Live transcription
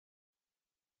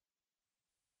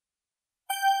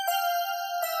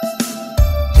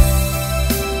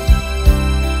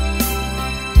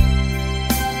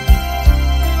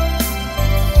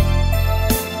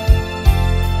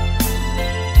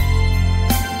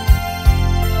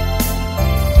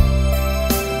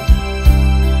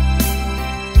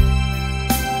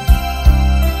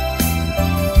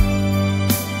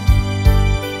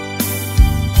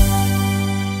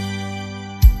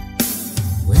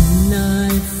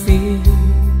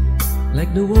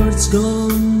the world's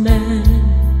gone mad,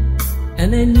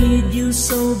 and I need you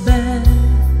so bad,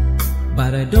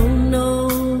 but I don't know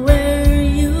where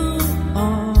you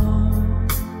are.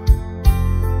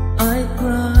 I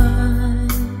cry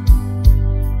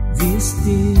these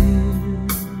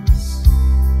tears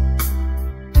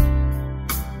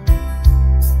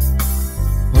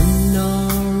on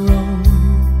our own.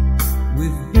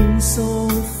 We've been so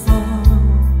far,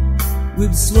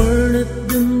 we've sworn at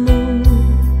the moon,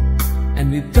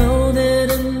 and we've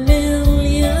counted a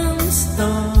million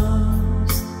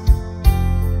stars.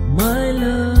 My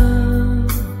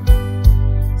love,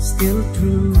 still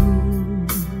true.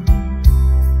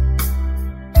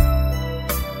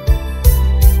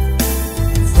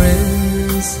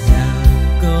 Friends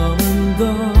have come and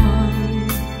gone,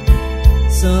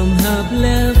 some have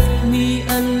left me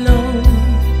alone,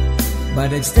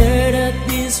 but I've stared at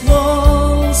these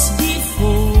walls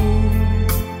before,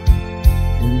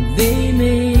 and they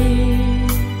made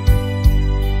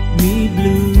me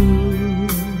blue.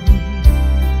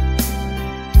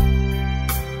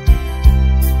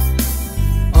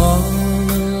 All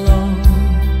along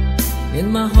in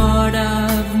my heart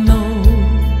I've known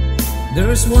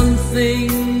there's one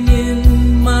thing in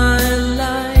my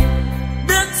life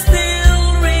that still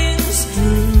rings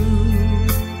true.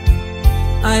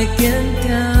 I can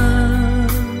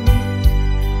count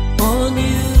on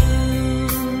you.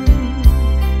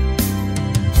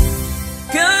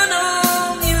 Count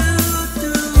on you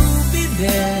to be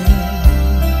there.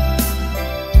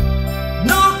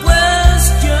 No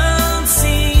questions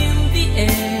in the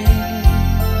air.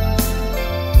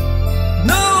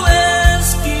 No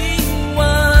asking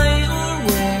why or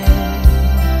where.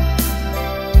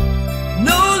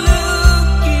 No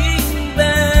looking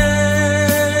back.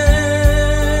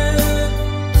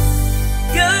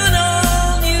 Count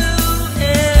on you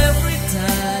every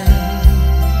time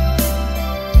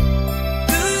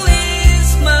to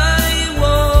ease my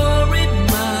worried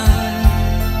mind.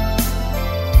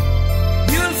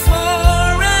 You'll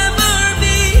forever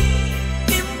be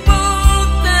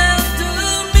important to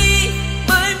me,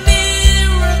 my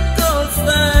miracle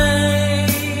find.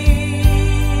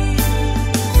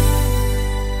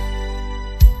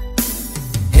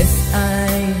 If I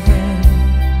had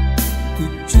to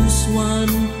choose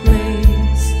one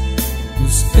place to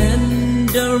spend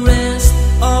the rest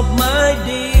of my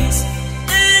days,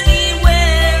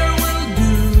 anywhere will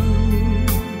do,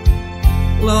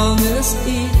 long as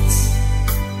it's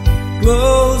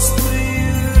close to you.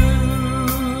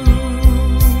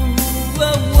 Oh,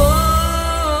 oh.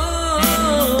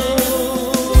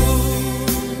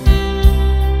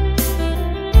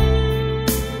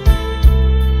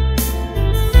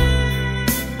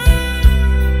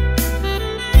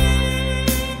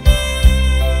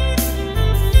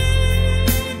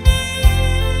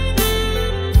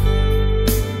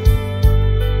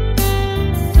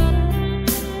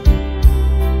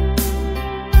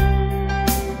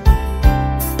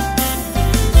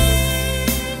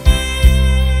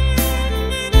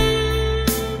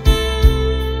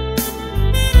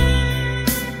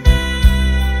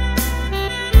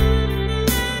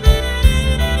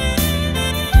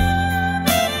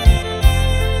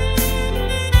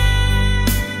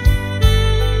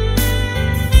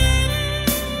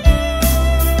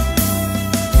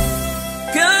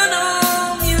 Count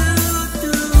on you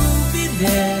to be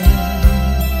there.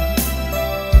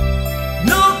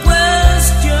 No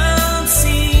questions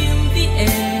in the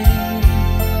air.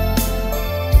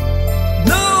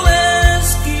 No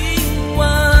asking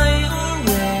why or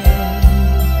where.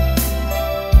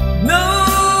 No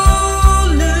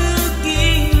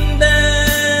looking back.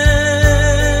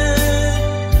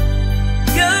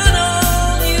 Count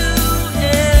on you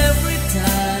every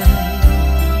time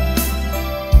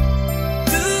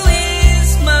to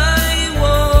ease my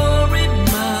worried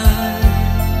mind.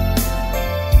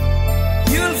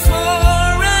 You'll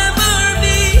forever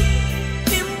be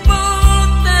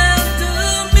important to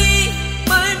me,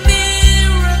 my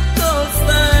miracle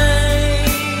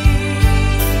find.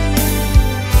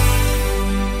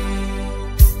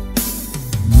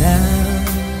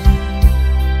 Now,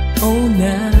 oh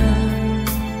now,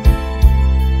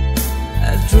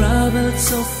 I've traveled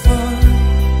so far,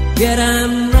 yet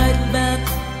I'm right back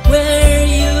where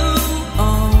you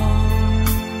are.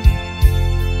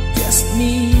 Just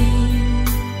me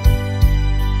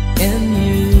and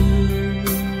you.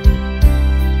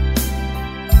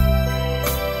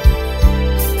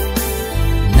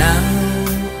 Now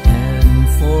and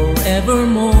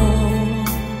forevermore,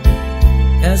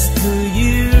 as the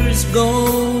years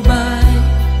go by,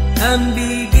 I'm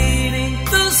beginning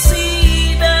to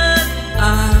see that I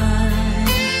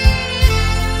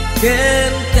can